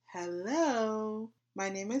Hello, my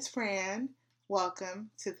name is Fran. Welcome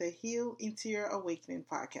to the Heal Into Your Awakening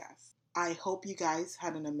podcast. I hope you guys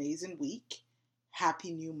had an amazing week.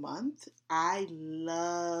 Happy new month. I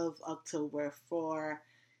love October for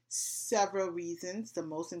several reasons. The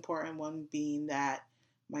most important one being that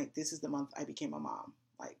this is the month I became a mom,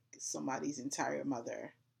 like somebody's entire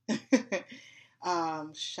mother.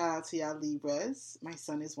 Shout out to y'all Libras. My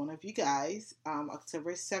son is one of you guys.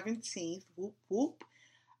 October 17th, whoop whoop.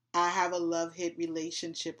 I have a love-hate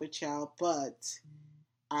relationship with y'all, but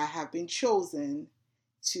I have been chosen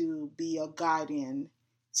to be a guardian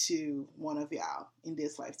to one of y'all in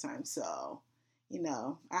this lifetime. So,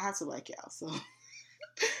 I have to like y'all. So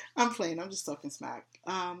I'm playing. I'm just talking smack.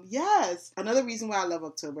 Yes. Another reason why I love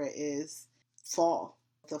October is fall.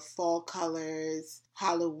 The fall colors,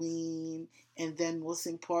 Halloween, and then most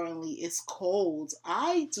importantly, it's cold.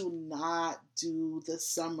 I do not do the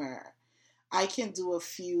summer. I can do a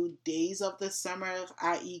few days of the summer,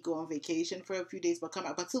 i.e. go on vacation for a few days, but come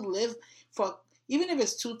out. But to live for, even if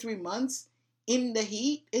it's 2-3 months in the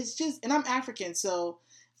heat, it's just, and I'm African, so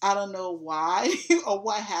I don't know why or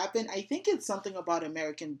what happened. I think it's something about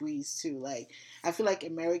American breeze too. Like, I feel like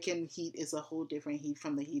American heat is a whole different heat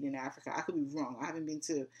from the heat in Africa. I could be wrong. I haven't been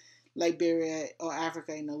to Liberia or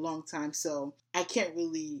Africa in a long time, so I can't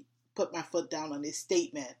really put my foot down on this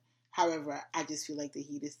statement. However, I just feel like the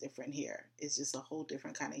heat is different here. It's just a whole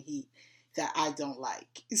different kind of heat that I don't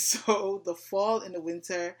like. So the fall and the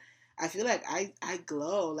winter, I feel like I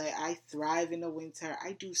glow. Like, I thrive in the winter.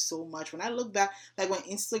 I do so much. When I look back, like when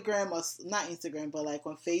Instagram, or not Instagram, but like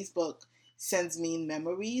when Facebook sends me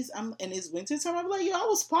memories, I'm in it's wintertime, I'm like, yo, I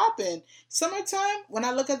was popping. Summertime, when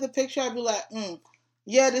I look at the picture, I'd be like,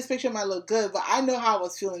 yeah, this picture might look good, but I know how I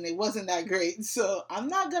was feeling. It wasn't that great. So I'm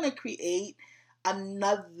not going to create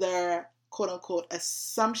another quote unquote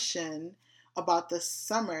assumption about the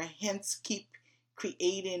summer, hence keep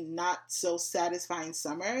creating not so satisfying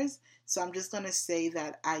summers. So I'm just going to say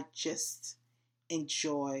that I just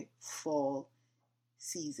enjoy fall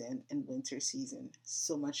season and winter season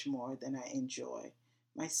so much more than I enjoy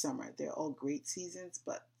my summer. They're all great seasons,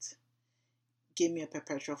 but give me a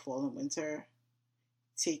perpetual fall and winter.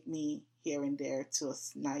 Take me here and there to a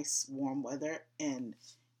nice warm weather, and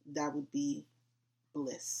that would be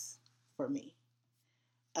bliss for me.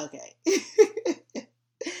 Okay.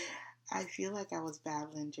 I feel like I was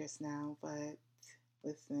babbling just now, but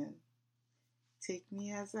listen, take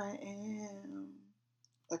me as I am.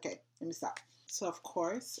 Okay, let me stop. So, of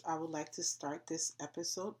course, I would like to start this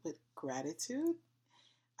episode with gratitude.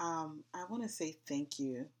 I want to say thank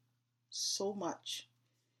you so much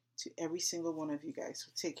to every single one of you guys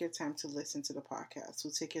who take your time to listen to the podcast,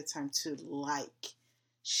 who take your time to like,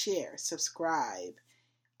 share, subscribe.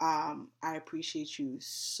 I appreciate you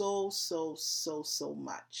so, so, so, so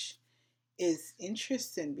much. It's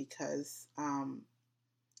interesting because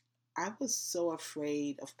I was so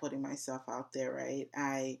afraid of putting myself out there, right?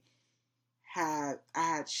 I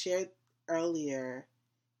had shared earlier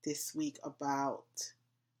this week about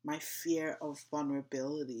my fear of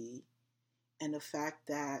vulnerability and the fact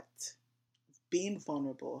that being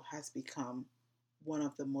vulnerable has become one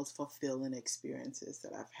of the most fulfilling experiences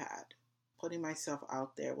that I've had. Putting myself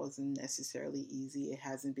out there wasn't necessarily easy. It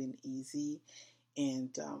hasn't been easy.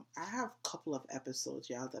 And I have a couple of episodes,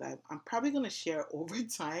 y'all, that I'm probably going to share over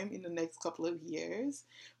time in the next couple of years.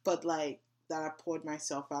 But like that I poured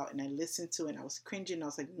myself out and I listened to it and I was cringing. I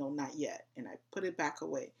was like, no, not yet. And I put it back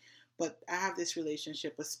away. But I have this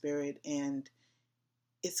relationship with spirit, and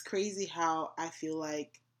it's crazy how I feel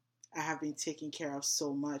like I have been taken care of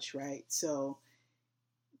so much, right? So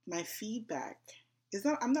my feedback is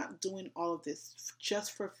not, I'm not doing all of this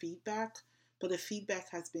just for feedback, but the feedback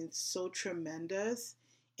has been so tremendous,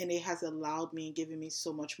 and it has allowed me and given me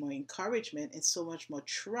so much more encouragement and so much more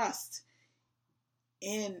trust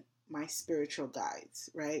in my spiritual guides,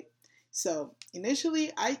 right? So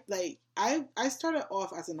initially I started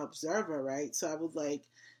off as an observer, right? So I would like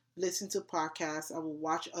listen to podcasts, I would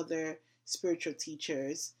watch other spiritual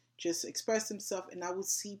teachers just express themselves, and I would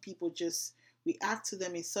see people just react to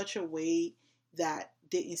them in such a way that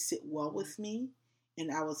didn't sit well with me.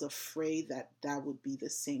 And I was afraid that that would be the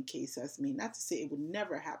same case as me. Not to say it would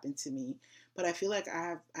never happen to me, but I feel like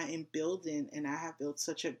I am building, and I have built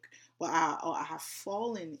such a, I have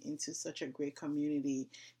fallen into such a great community.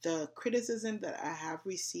 The criticism that I have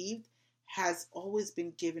received has always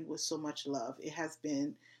been given with so much love. It has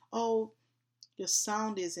been, oh, your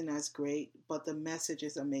sound isn't as great, but the message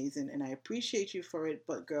is amazing, and I appreciate you for it,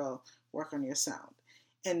 but girl, work on your sound.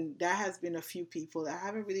 And that has been a few people. I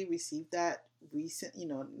haven't really received that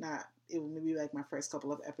not it was maybe like my first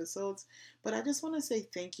couple of episodes. But I just want to say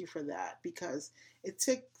thank you for that, because it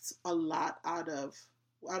takes a lot out of,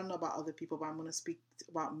 I don't know about other people, but I'm going to speak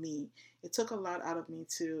about me. It took a lot out of me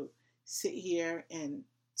to sit here and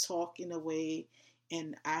talk in a way,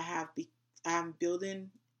 and I'm building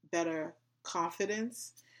better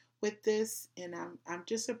confidence with this, and I'm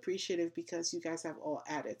just appreciative because you guys have all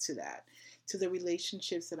added to that, to the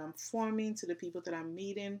relationships that I'm forming, to the people that I'm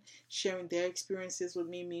meeting, sharing their experiences with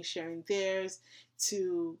me sharing theirs,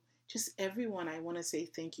 to just everyone. I want to say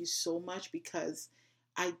thank you so much, because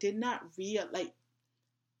I did not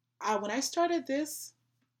when I started this,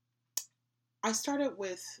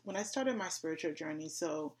 when I started my spiritual journey.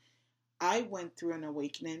 So I went through an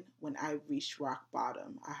awakening when I reached rock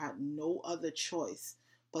bottom. I had no other choice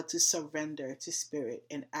but to surrender to spirit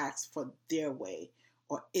and ask for their way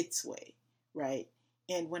or its way, right?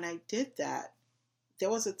 And when I did that,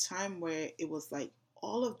 there was a time where it was like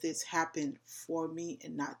all of this happened for me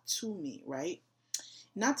and not to me, right?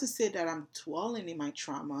 Not to say that I'm dwelling in my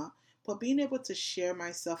trauma, but being able to share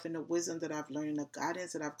myself and the wisdom that I've learned and the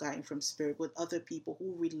guidance that I've gotten from spirit with other people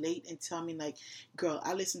who relate and tell me like, girl,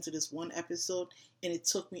 I listened to this one episode and it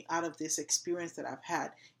took me out of this experience that I've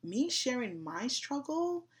had. Me sharing my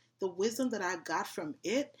struggle, the wisdom that I got from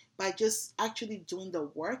it by just actually doing the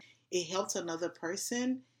work, it helped another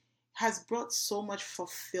person, has brought so much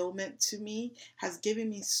fulfillment to me, has given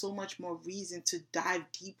me so much more reason to dive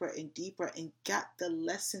deeper and deeper and get the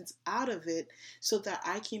lessons out of it, so that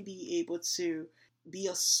I can be able to be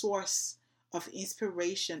a source of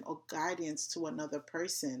inspiration or guidance to another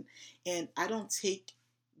person. And I don't take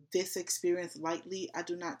this experience lightly. I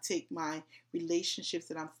do not take my relationships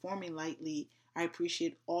that I'm forming lightly. I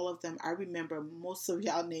appreciate all of them. I remember most of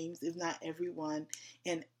y'all names, if not everyone.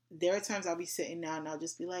 And there are times I'll be sitting down and I'll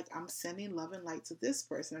just be like, I'm sending love and light to this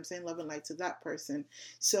person. I'm sending love and light to that person.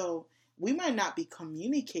 So we might not be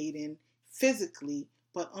communicating physically,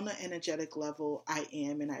 but on an energetic level, I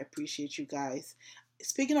am, and I appreciate you guys.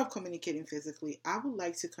 Speaking of communicating physically, I would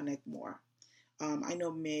like to connect more. I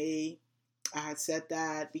know May, I had said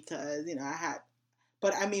that because,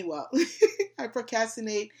 but I mean, well, I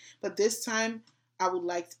procrastinate, but this time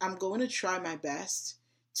I'm going to try my best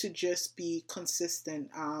to just be consistent.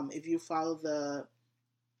 If you follow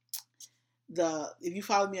if you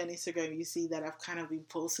follow me on Instagram, you see that I've kind of been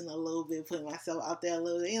posting a little bit, putting myself out there a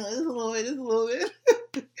little bit, just a little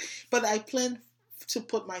bit. But I plan to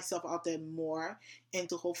put myself out there more, and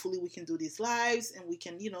to hopefully we can do these lives, and we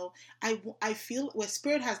can, I feel where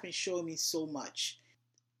Spirit has been showing me so much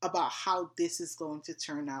about how this is going to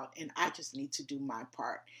turn out, and I just need to do my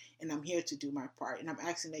part, and I'm here to do my part, and I'm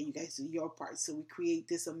asking that you guys do your part, so we create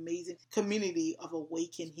this amazing community of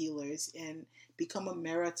awakened healers and become a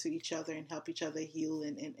mirror to each other and help each other heal,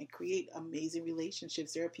 and create amazing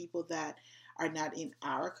relationships. There are people that are not in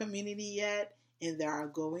our community yet, and there are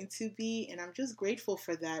going to be, and I'm just grateful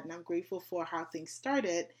for that, and I'm grateful for how things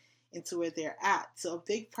started and to where they're at. So a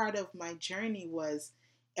big part of my journey was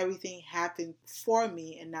everything happened for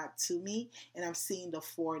me and not to me, and I'm seeing the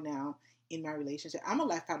for now in my relationship. I'm a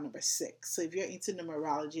life path number 6, so if you're into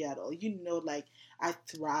numerology at all, like I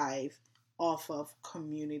thrive off of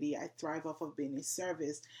community. I thrive off of being in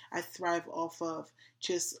service. I thrive off of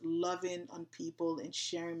just loving on people and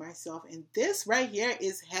sharing myself, and this right here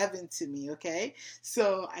is heaven to me. Okay,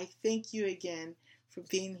 so I thank you again for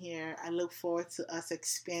being here. I look forward to us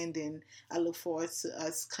expanding. I look forward to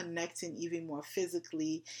us connecting even more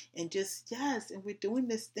physically, and just, yes, and we're doing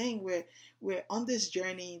this thing. We're on this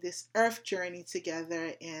journey, this earth journey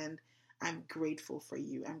together, and I'm grateful for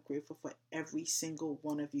you. I'm grateful for every single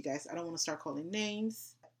one of you guys. I don't want to start calling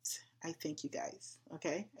names. I thank you guys.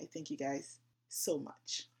 Okay? I thank you guys so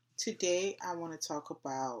much. Today, I want to talk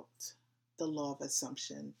about the law of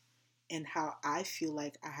assumption and how I feel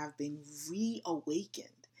like I have been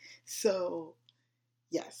reawakened. So,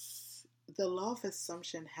 yes, the law of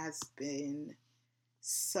assumption has been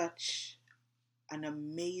such an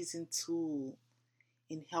amazing tool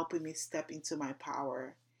in helping me step into my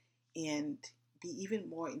power and be even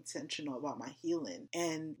more intentional about my healing,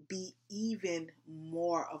 and be even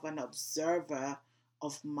more of an observer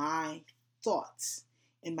of my thoughts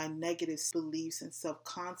and my negative beliefs and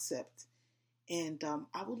self-concept. And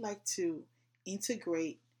I would like to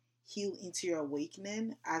integrate Heal into Your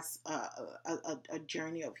Awakening as a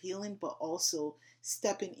journey of healing, but also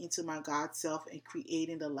stepping into my God self and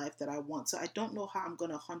creating the life that I want. So I don't know how I'm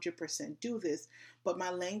going to 100% do this, but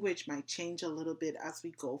my language might change a little bit as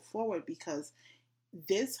we go forward, because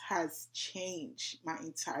this has changed my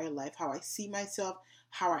entire life. How I see myself,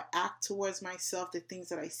 how I act towards myself, the things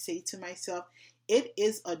that I say to myself. It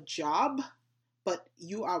is a job, but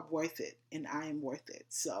you are worth it and I am worth it.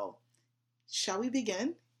 So, shall we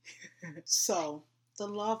begin? So, the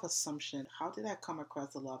law of assumption. How did I come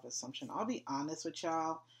across the law of assumption? I'll be honest with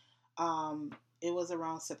y'all. Um, it was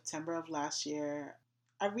around September of last year.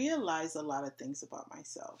 I realized a lot of things about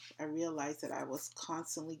myself. I realized that I was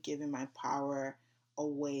constantly giving my power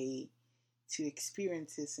away to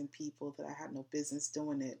experiences and people that I had no business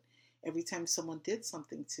doing it. Every time someone did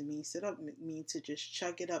something to me, instead of me to just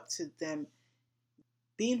chug it up to them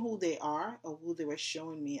being who they are or who they were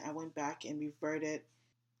showing me, I went back and reverted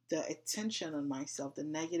the attention on myself, the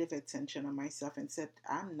negative attention on myself, and said,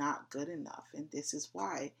 I'm not good enough, and this is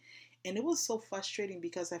why. And it was so frustrating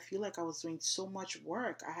because I feel like I was doing so much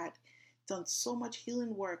work. I had done so much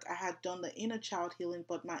healing work. I had done the inner child healing,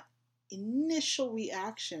 but my initial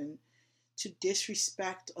reaction to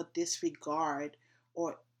disrespect or disregard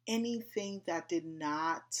or anything that did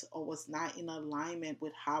not or was not in alignment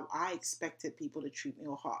with how I expected people to treat me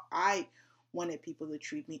or how I wanted people to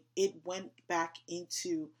treat me, it went back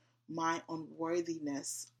into my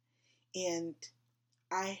unworthiness. And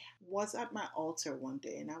I was at my altar one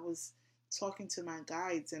day and I was talking to my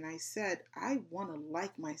guides and I said, I want to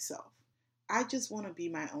like myself. I just want to be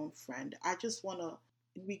my own friend. I just want to,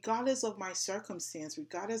 regardless of my circumstance,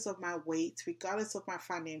 regardless of my weight, regardless of my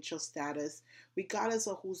financial status, regardless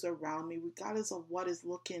of who's around me, regardless of what is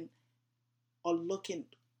looking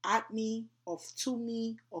at me or to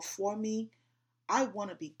me or for me, I want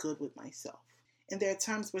to be good with myself. And there are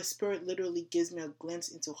times where spirit literally gives me a glimpse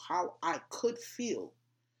into how I could feel.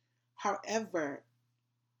 However,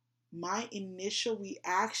 my initial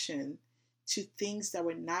reaction to things that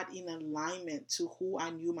were not in alignment to who I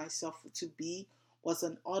knew myself to be was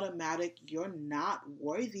an automatic, you're not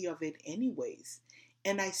worthy of it anyways.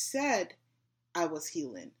 And I said I was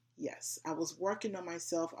healing. Yes, I was working on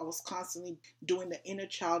myself. I was constantly doing the inner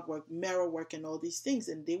child work, mirror work, and all these things.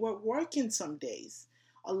 And they were working some days,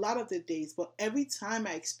 a lot of the days. But every time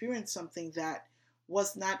I experienced something that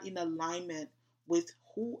was not in alignment with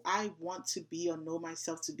who I want to be or know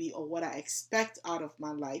myself to be or what I expect out of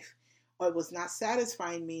my life, or it was not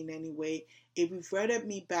satisfying me in any way, it reverted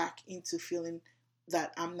me back into feeling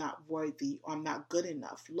that I'm not worthy or I'm not good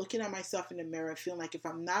enough. Looking at myself in the mirror, feeling like if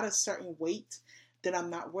I'm not a certain weight, then I'm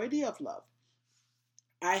not worthy of love.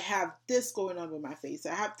 I have this going on with my face.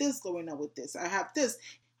 I have this going on with this. I have this.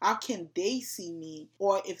 How can they see me?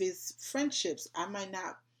 Or if it's friendships, I might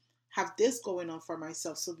not have this going on for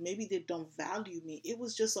myself. So maybe they don't value me. It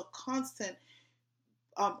was just a constant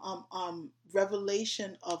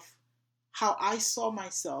revelation of how I saw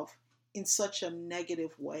myself in such a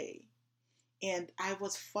negative way. And I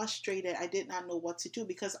was frustrated. I did not know what to do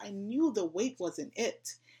because I knew the weight wasn't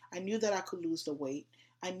it. I knew that I could lose the weight.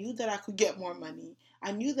 I knew that I could get more money.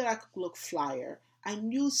 I knew that I could look flyer. I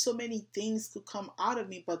knew so many things could come out of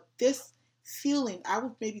me. But this feeling, I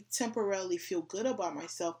would maybe temporarily feel good about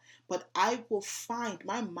myself, but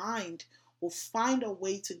my mind will find a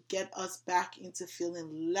way to get us back into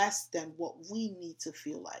feeling less than what we need to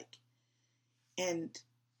feel like. And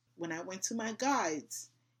when I went to my guides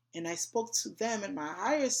and I spoke to them and my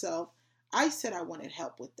higher self, I said I wanted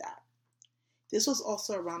help with that. This was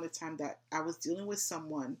also around the time that I was dealing with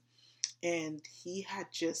someone and he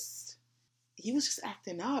was just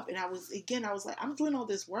acting up. And I was like, I'm doing all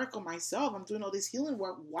this work on myself. I'm doing all this healing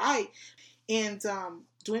work. Why? And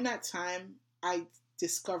during that time, I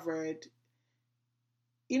discovered,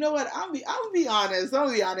 you know what? I'll be honest.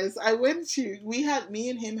 Me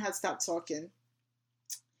and him had stopped talking.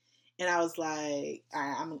 And I was like,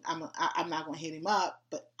 I'm not going to hit him up,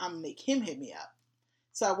 but I'm going to make him hit me up.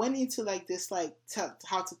 So I went into like this, like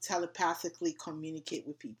how to telepathically communicate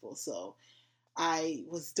with people. So I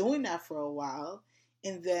was doing that for a while.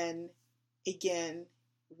 And then again,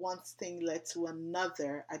 one thing led to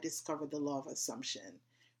another. I discovered the law of assumption,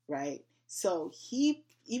 right? So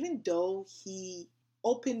even though he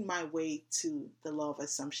opened my way to the law of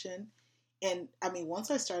assumption, and I mean,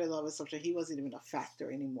 once I started law of assumption, he wasn't even a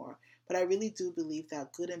factor anymore. But I really do believe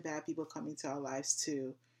that good and bad people come into our lives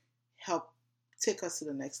to help take us to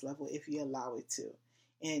the next level if you allow it to.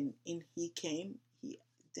 And he came, he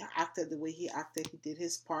acted the way he acted, he did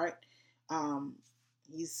his part.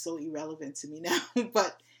 He's so irrelevant to me now,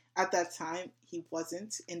 but at that time he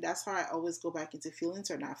wasn't. And that's how I always go back into feelings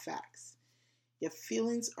are not facts. Your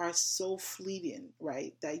feelings are so fleeting,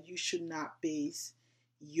 right, that you should not base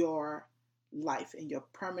your life and your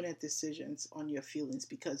permanent decisions on your feelings,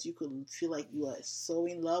 because you could feel like you are so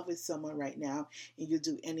in love with someone right now and you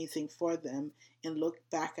do anything for them and look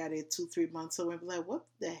back at it 2-3 months ago and be like, what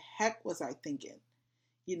the heck was I thinking?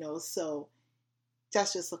 So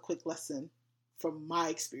that's just a quick lesson from my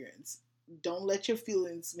experience Don't let your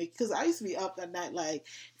feelings make, because I used to be up at night like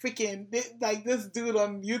freaking, like this dude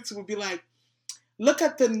on YouTube would be like, look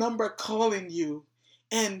at the number calling you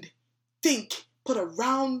and think, put a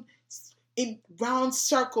round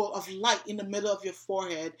circle of light in the middle of your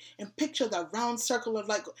forehead and picture that round circle of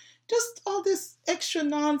light. Just all this extra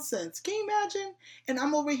nonsense. Can you imagine? And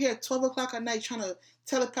I'm over here at 12 o'clock at night trying to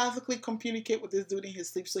telepathically communicate with this dude in his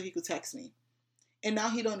sleep so he could text me. And now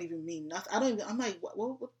he don't even mean nothing. I'm like,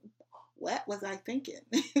 what was I thinking?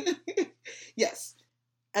 Yes.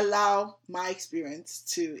 Allow my experience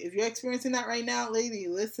to, if you're experiencing that right now, lady,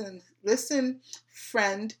 listen,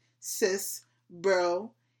 friend, sis, bro.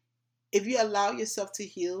 If you allow yourself to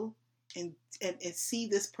heal and see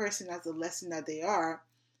this person as a lesson that they are,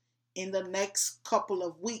 in the next couple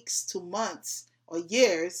of weeks to months or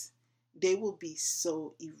years, they will be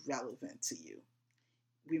so irrelevant to you.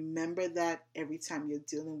 Remember that every time you're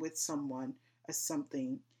dealing with someone or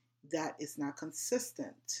something that is not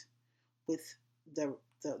consistent with the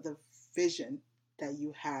vision that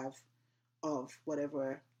you have of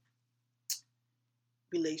whatever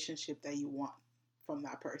relationship that you want from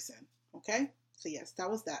that person. Okay? So yes, that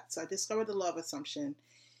was that. So I discovered the love assumption,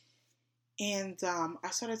 and I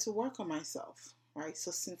started to work on myself, right?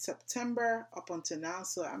 So since September up until now,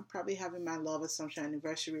 so I'm probably having my love assumption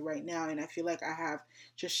anniversary right now, and I feel like I have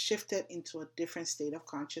just shifted into a different state of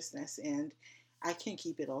consciousness, and I can't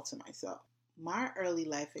keep it all to myself. My early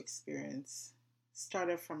life experience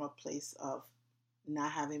started from a place of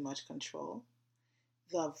not having much control.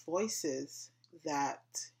 The voices that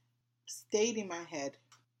stayed in my head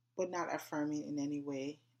but not affirming in any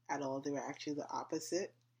way at all, they were actually the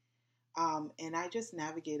opposite. And I just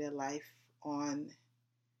navigated life on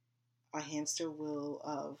a hamster wheel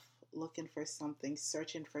of looking for something,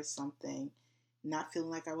 searching for something, not feeling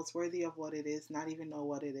like I was worthy of what it is, not even know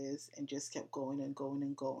what it is, and just kept going and going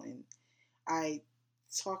and going. I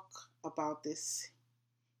talk about this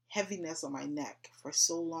heaviness on my neck for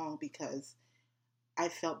so long because I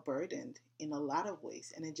felt burdened in a lot of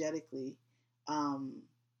ways energetically.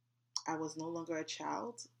 I was no longer a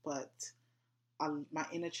child, but my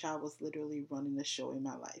inner child was literally running the show in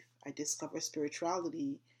my life. I discovered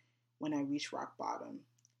spirituality when I reached rock bottom.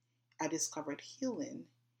 I discovered healing.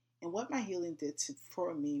 And what my healing did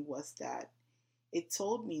for me was that it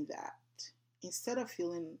told me that instead of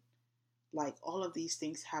feeling like all of these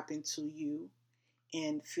things happened to you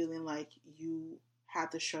and feeling like you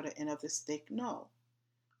had the shorter end of the stick, no.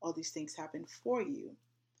 All these things happen for you.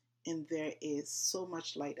 And there is so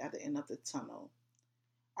much light at the end of the tunnel.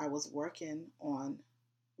 I was working on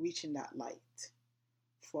reaching that light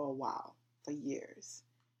for a while, for years.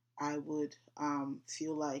 I would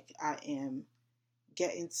feel like I am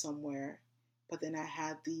getting somewhere, but then I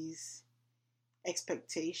had these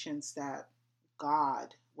expectations that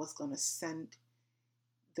God was going to send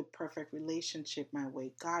the perfect relationship my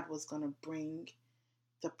way. God was going to bring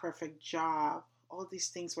the perfect job. All these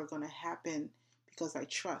things were going to happen because I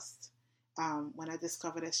trust. When I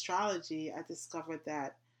discovered astrology, I discovered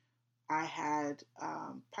that I had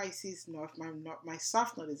Pisces North. My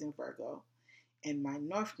South Node is in Virgo, and my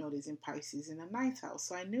North Node is in Pisces in the 9th house.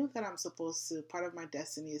 So I knew that I'm supposed to, part of my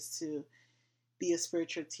destiny is to be a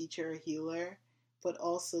spiritual teacher, a healer, but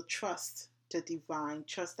also trust the divine,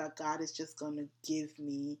 trust that God is just going to give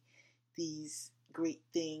me these great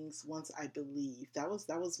things once I believe. That was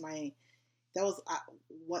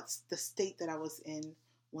what's the state that I was in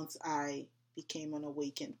once I became an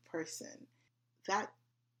awakened person. That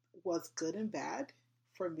was good and bad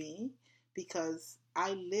for me because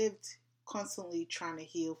I lived constantly trying to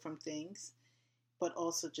heal from things, but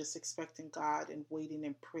also just expecting God and waiting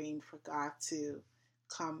and praying for God to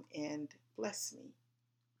come and bless me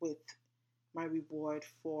with my reward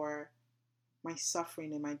for my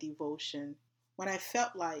suffering and my devotion. When I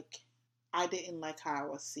felt like I didn't like how I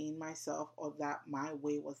was seeing myself or that my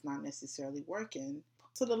way was not necessarily working.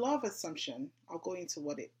 So the law of assumption, I'll go into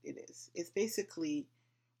what it is. It's basically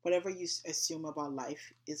whatever you assume about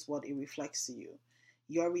life is what it reflects to you.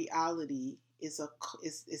 Your reality is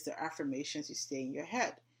the affirmations you say in your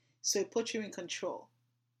head. So it puts you in control.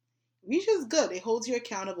 Which is good. It holds you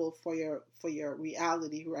accountable for your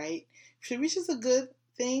reality, right? So which is a good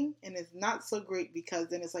thing, and it's not so great because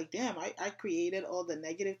then it's like, damn, I created all the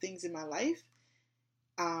negative things in my life.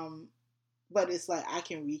 But it's like I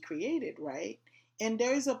can recreate it, right? And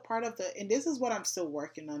there's a part of and this is what I'm still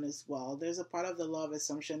working on as well. There's a part of the law of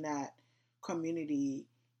assumption that community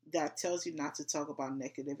that tells you not to talk about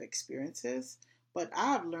negative experiences. But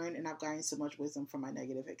I've learned and I've gotten so much wisdom from my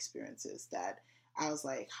negative experiences that I was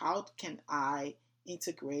like, how can I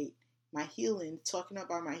integrate my healing, talking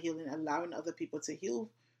about my healing, allowing other people to heal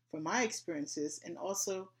from my experiences and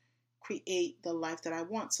also create the life that I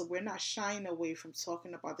want. So we're not shying away from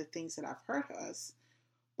talking about the things that have hurt us,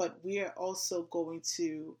 but we are also going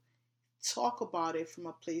to talk about it from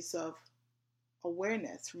a place of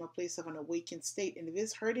awareness, from a place of an awakened state. And if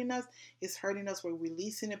it's hurting us, we're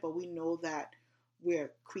releasing it, but we know that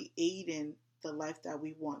we're creating the life that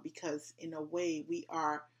we want, because in a way we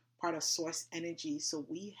are part of source energy. So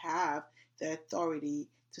we have the authority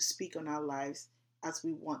to speak on our lives as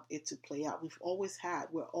we want it to play out.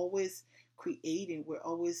 We're always creating, we're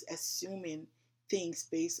always assuming things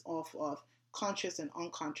based off of conscious and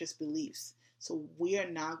unconscious beliefs. So we are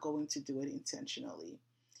now going to do it intentionally.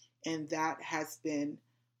 And that has been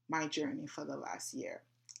my journey for the last year.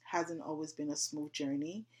 Hasn't always been a smooth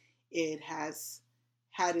journey. It has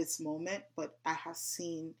had its moment, but I have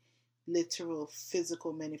seen literal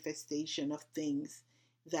physical manifestation of things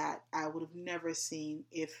that I would have never seen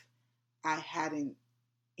if I hadn't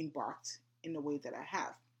embarked in the way that I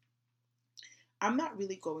have. I'm not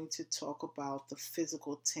really going to talk about the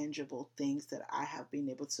physical, tangible things that I have been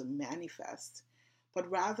able to manifest, but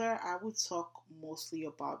rather I would talk mostly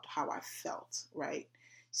about how I felt, right?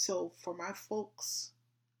 So for my folks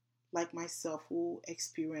like myself who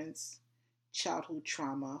experience childhood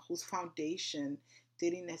trauma, whose foundation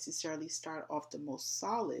didn't necessarily start off the most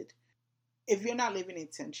solid, if you're not living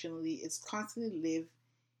intentionally, it's constantly live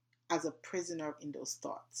as a prisoner in those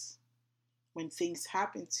thoughts. When things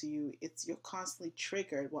happen to you, you're constantly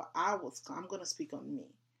triggered. I'm going to speak on me,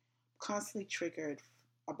 constantly triggered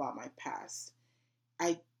about my past.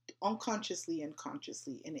 I unconsciously and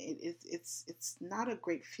consciously, and it's not a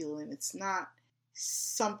great feeling. It's not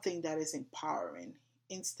something that is empowering.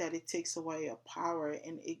 Instead, it takes away your power,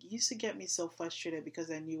 and it used to get me so frustrated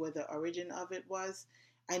because I knew where the origin of it was.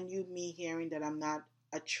 I knew me hearing that I'm not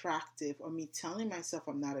attractive, or me telling myself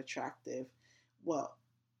I'm not attractive, well,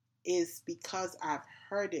 is because I've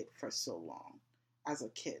heard it for so long as a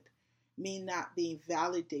kid. Me not being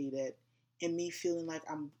validated and me feeling like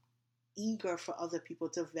I'm eager for other people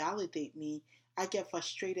to validate me, I get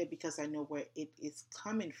frustrated because I know where it is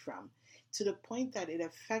coming from, to the point that it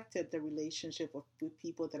affected the relationship with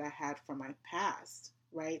people that I had from my past,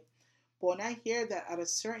 right? But when I hear that at a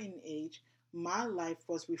certain age, my life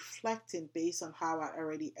was reflecting based on how I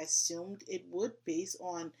already assumed it would, based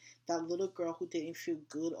on that little girl who didn't feel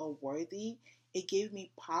good or worthy, it gave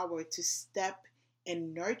me power to step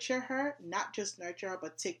and nurture her, not just nurture her,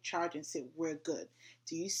 but take charge and say, we're good.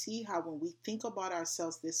 Do you see how when we think about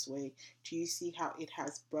ourselves this way, do you see how it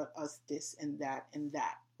has brought us this and that,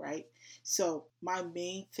 right? So my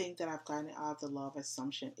main thing that I've gotten out of the law of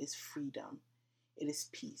assumption is freedom. It is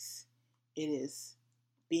peace. It is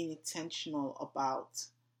being intentional about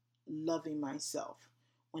loving myself.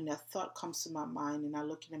 When that thought comes to my mind and I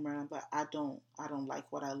look in the mirror, but I don't like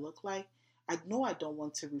what I look like, I know I don't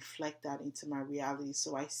want to reflect that into my reality.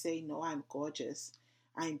 So I say, no, I'm gorgeous.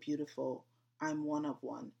 I'm beautiful. I'm one of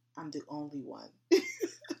one. I'm the only one.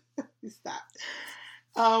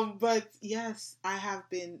 Stop. But yes,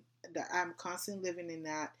 I'm constantly living in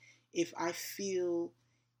that. If I feel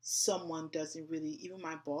someone doesn't really, even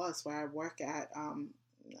my boss where I work at,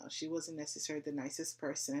 she wasn't necessarily the nicest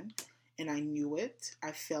person, and I knew it.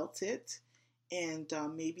 I felt it, and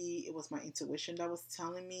maybe it was my intuition that was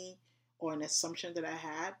telling me, or an assumption that I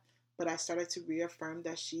had. But I started to reaffirm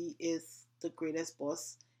that she is the greatest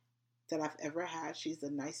boss that I've ever had. She's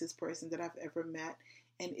the nicest person that I've ever met,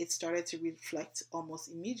 and it started to reflect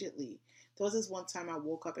almost immediately. There was this one time I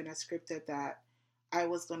woke up and I scripted that I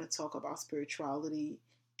was going to talk about spirituality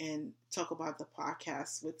and talk about the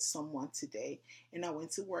podcast with someone today. And I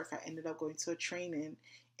went to work. I ended up going to a training,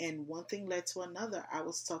 and one thing led to another. I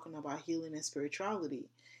was talking about healing and spirituality.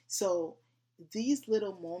 So these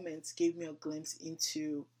little moments gave me a glimpse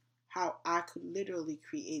into how I could literally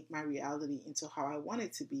create my reality into how I want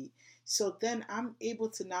it to be. So then I'm able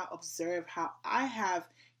to now observe how I have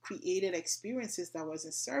created experiences that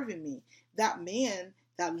wasn't serving me. That man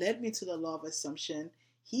that led me to the law of assumption,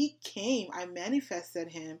 I manifested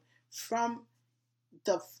him from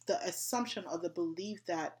the assumption or the belief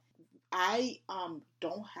that I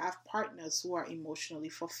don't have partners who are emotionally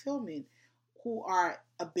fulfilling, who are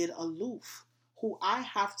a bit aloof, who I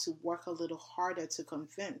have to work a little harder to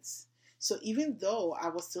convince. So even though I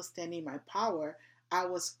was still standing in my power, I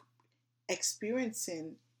was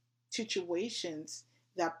experiencing situations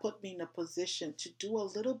that put me in a position to do a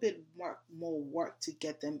little bit more work to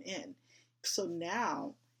get them in. So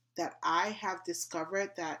now that I have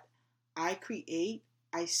discovered that I create,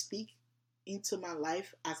 I speak into my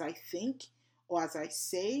life as I think or as I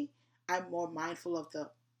say, I'm more mindful of the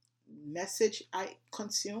message I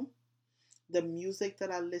consume, the music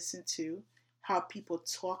that I listen to, how people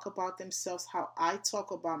talk about themselves, how I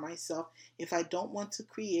talk about myself. If I don't want to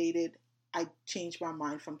create it, I change my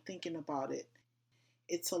mind from thinking about it.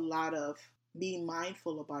 It's a lot of being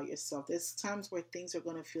mindful about yourself. There's times where things are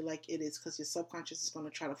going to feel like it is because your subconscious is going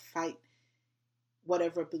to try to fight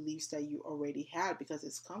whatever beliefs that you already had because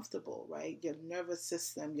it's comfortable, right? Your nervous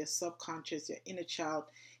system, your subconscious, your inner child,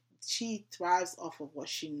 she thrives off of what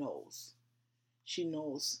she knows. She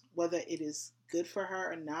knows whether it is good for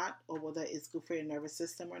her or not, or whether it's good for your nervous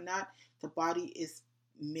system or not. The body is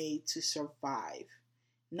made to survive,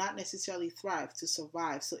 not necessarily thrive, to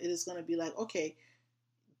survive. So it is going to be like, okay,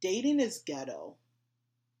 dating is ghetto,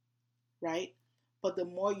 right? But the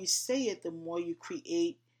more you say it, the more you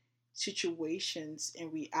create situations in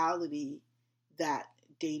reality that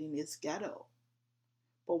dating is ghetto.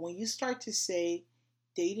 But when you start to say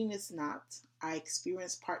dating is not, I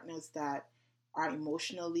experience partners that are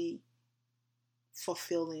emotionally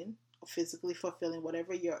fulfilling, physically fulfilling,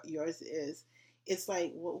 whatever yours is, it's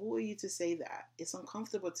like, well, who are you to say that? It's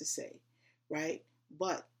uncomfortable to say, right?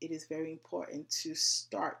 But it is very important to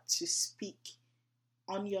start to speak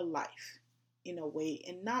on your life in a way,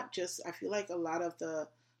 and not just, I feel like a lot of the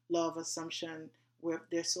law of assumption where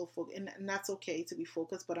they're so focused, and that's okay to be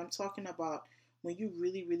focused, but I'm talking about when you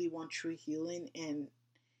really, really want true healing, and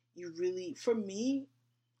you really, for me,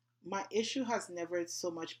 my issue has never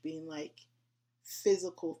so much been like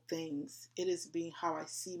physical things. It has been how I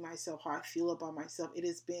see myself, how I feel about myself. It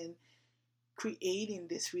has been creating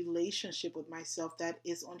this relationship with myself that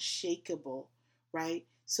is unshakable, right?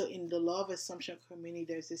 So in the law of assumption community,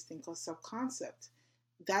 there's this thing called self-concept.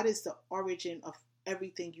 That is the origin of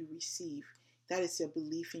everything you receive. That is your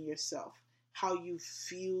belief in yourself, how you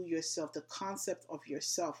view yourself, the concept of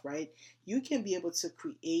yourself, right? You can be able to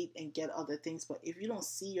create and get other things, but if you don't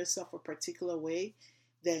see yourself a particular way,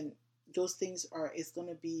 then those things are, it's going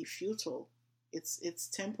to be futile. It's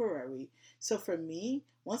temporary. So for me,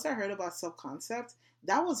 once I heard about self-concept,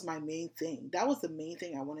 that was my main thing. That was the main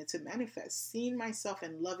thing I wanted to manifest. Seeing myself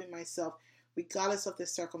and loving myself regardless of the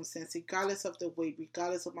circumstance, regardless of the weight,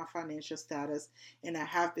 regardless of my financial status. And I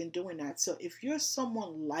have been doing that. So if you're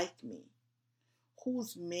someone like me,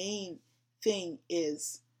 whose main thing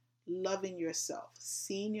is loving yourself,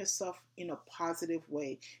 seeing yourself in a positive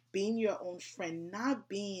way, being your own friend, not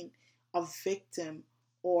being a victim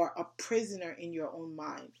or a prisoner in your own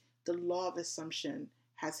mind. The law of assumption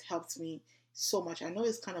has helped me so much. I know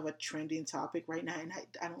it's kind of a trending topic right now, and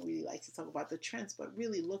I don't really like to talk about the trends, but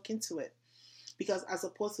really look into it. Because as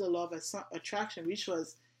opposed to the law of attraction, which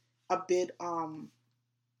was a bit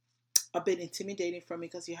intimidating for me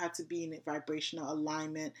because you had to be in a vibrational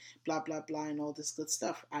alignment, blah blah blah, and all this good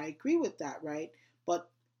stuff. I agree with that, right? But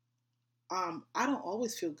I don't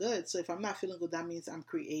always feel good. So if I'm not feeling good, that means I'm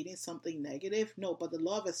creating something negative. No, but the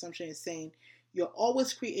law of assumption is saying you're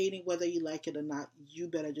always creating whether you like it or not. You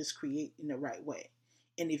better just create in the right way.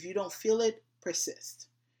 And if you don't feel it, persist,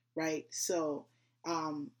 right? So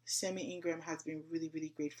Sammy Ingram has been really,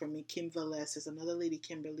 really great for me. Kim Velez is another lady,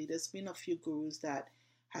 Kimberly. There's been a few gurus that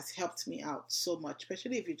has helped me out so much,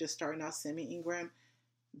 especially if you're just starting out. Sammy Ingram,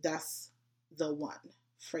 that's the one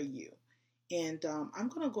for you. And I'm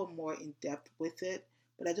going to go more in depth with it,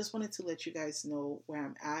 but I just wanted to let you guys know where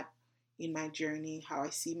I'm at in my journey, how I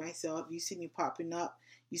see myself. You see me popping up.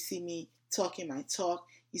 You see me talking my talk.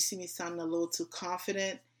 You see me sounding a little too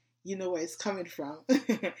confident. You know where it's coming from.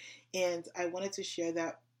 And I wanted to share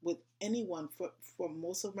that with anyone, for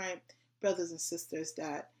most of my brothers and sisters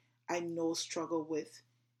that I know struggle with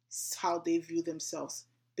how they view themselves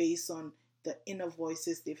based on the inner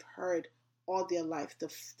voices they've heard all their life,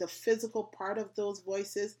 the physical part of those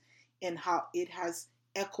voices, and how it has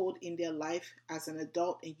echoed in their life as an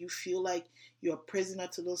adult, and you feel like you're a prisoner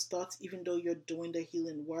to those thoughts even though you're doing the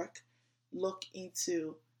healing work. Look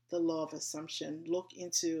into the law of assumption. Look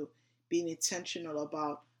into being intentional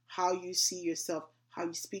about how you see yourself, how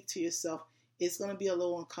you speak to yourself. It's going to be a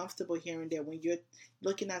little uncomfortable here and there when you're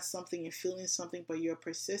looking at something and feeling something, but you're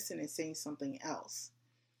persistent in saying something else.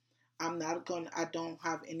 I don't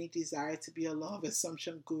have any desire to be a law of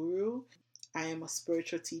assumption guru. I am a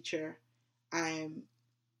spiritual teacher. I am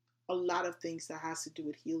a lot of things that has to do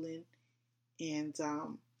with healing and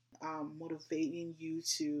motivating you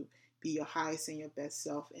to be your highest and your best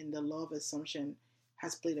self. And the law of assumption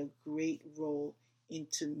has played a great role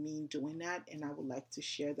into me doing that, and I would like to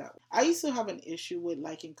share that. I used to have an issue with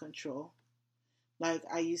liking control. Like,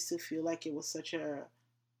 I used to feel like it was such a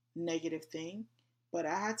negative thing, but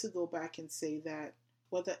I had to go back and say that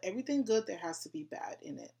whether everything good, there has to be bad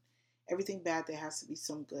in it. Everything bad, there has to be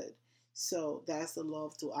some good. So that's the law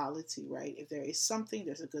of duality, right? If there is something,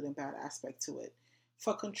 there's a good and bad aspect to it.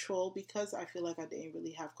 For control, because I feel like I didn't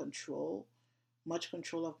really have much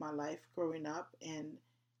control of my life growing up, and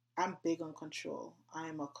I'm big on control. I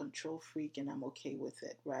am a control freak and I'm okay with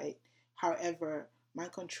it, right? However, my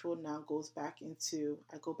control now I go back into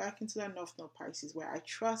that North Node Pisces where I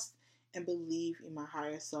trust and believe in my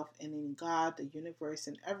higher self and in God, the universe,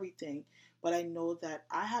 and everything. But I know that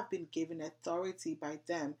I have been given authority by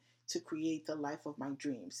them to create the life of my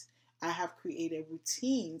dreams. I have created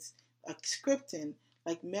routines, like scripting,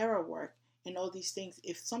 like mirror work, and all these things.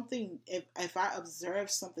 If I observe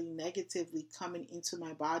something negatively coming into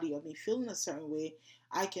my body or me feeling a certain way,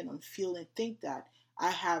 I can unfeel and think that. I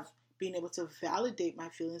have been able to validate my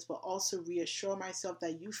feelings, but also reassure myself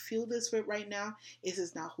that you feel this way right now. This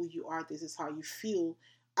is not who you are. This is how you feel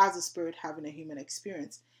as a spirit having a human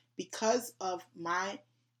experience. Because of my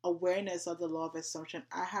awareness of the law of assumption,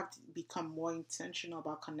 I have become more intentional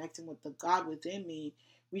about connecting with the God within me,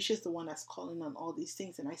 which is the one that's calling on all these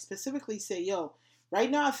things. And I specifically say, yo, right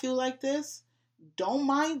now I feel like this. Don't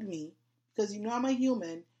mind me, because you know I'm a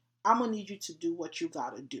human. I'm going to need you to do what you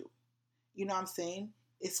got to do. You know what I'm saying?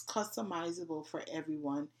 It's customizable for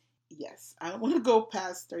everyone. Yes, I don't want to go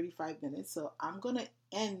past 35 minutes, so I'm going to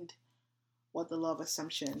end what the law of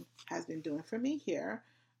assumption has been doing for me here.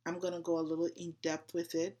 I'm going to go a little in depth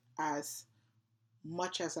with it as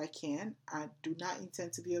much as I can. I do not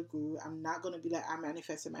intend to be a guru. I'm not going to be like, I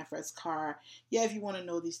manifested my first car. Yeah, if you want to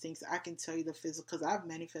know these things, I can tell you the physical, because I've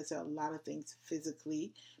manifested a lot of things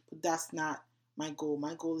physically, but that's not my goal.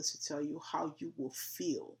 My goal is to tell you how you will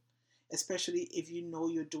feel, especially if you know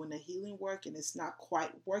you're doing the healing work and it's not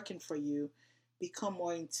quite working for you. Become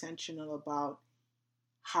more intentional about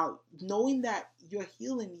how, knowing that you're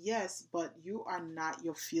healing, yes, but you are not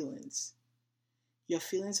your feelings. Your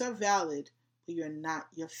feelings are valid, but you're not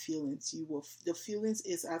your feelings. The feelings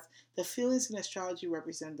is as the feelings in astrology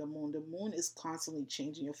represent the moon. The moon is constantly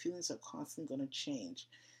changing. Your feelings are constantly going to change.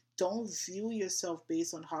 Don't view yourself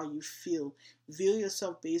based on how you feel. View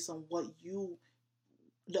yourself based on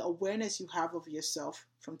the awareness you have of yourself,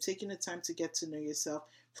 from taking the time to get to know yourself,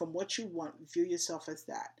 from what you want. View yourself as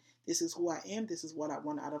that. This is who I am. This is what I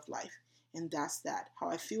want out of life. And that's that. How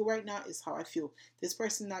I feel right now is how I feel. This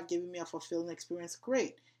person not giving me a fulfilling experience,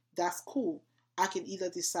 great. That's cool. I can either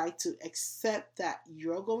decide to accept that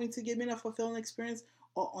you're going to give me a fulfilling experience,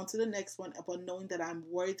 or on to the next one, but knowing that I'm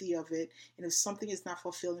worthy of it. And if something is not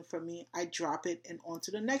fulfilling for me, I drop it and on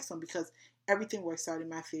to the next one, because everything works out in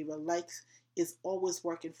my favor. Life is always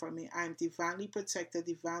working for me. I am divinely protected,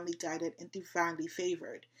 divinely guided, and divinely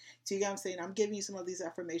favored. So you get what I'm saying? I'm giving you some of these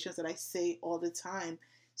affirmations that I say all the time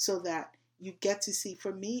so that you get to see.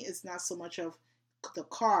 For me, it's not so much of the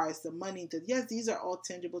cars, the money, yes, these are all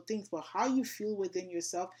tangible things, but how you feel within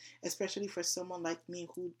yourself, especially for someone like me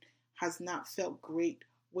who has not felt great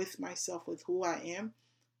with myself, with who I am,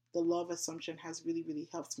 the law of assumption has really, really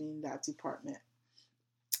helped me in that department.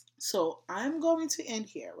 So I'm going to end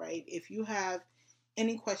here, right? If you have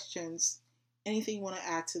any questions, anything you want to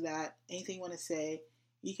add to that, anything you want to say,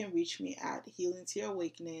 you can reach me at Healing to Your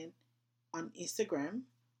Awakening on Instagram,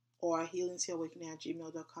 or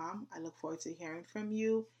healingtoawakening@gmail.com. I look forward to hearing from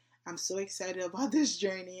you. I'm so excited about this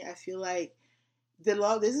journey. I feel like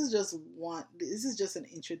this is just an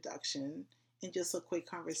introduction and just a quick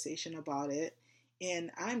conversation about it.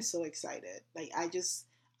 And I'm so excited.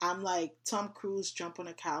 I'm like Tom Cruise, jump on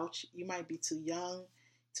a couch. You might be too young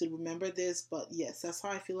to remember this, but yes, that's how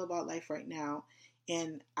I feel about life right now.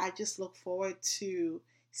 And I just look forward to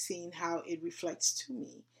seeing how it reflects to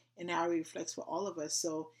me and how it reflects for all of us.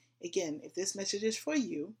 So again, if this message is for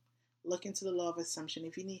you, look into the law of assumption.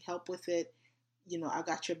 If you need help with it, I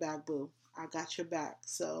got your back, boo. I got your back.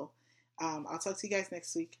 So I'll talk to you guys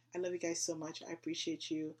next week. I love you guys so much. I appreciate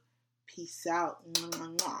you. Peace out.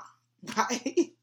 Mwah, mwah. Bye.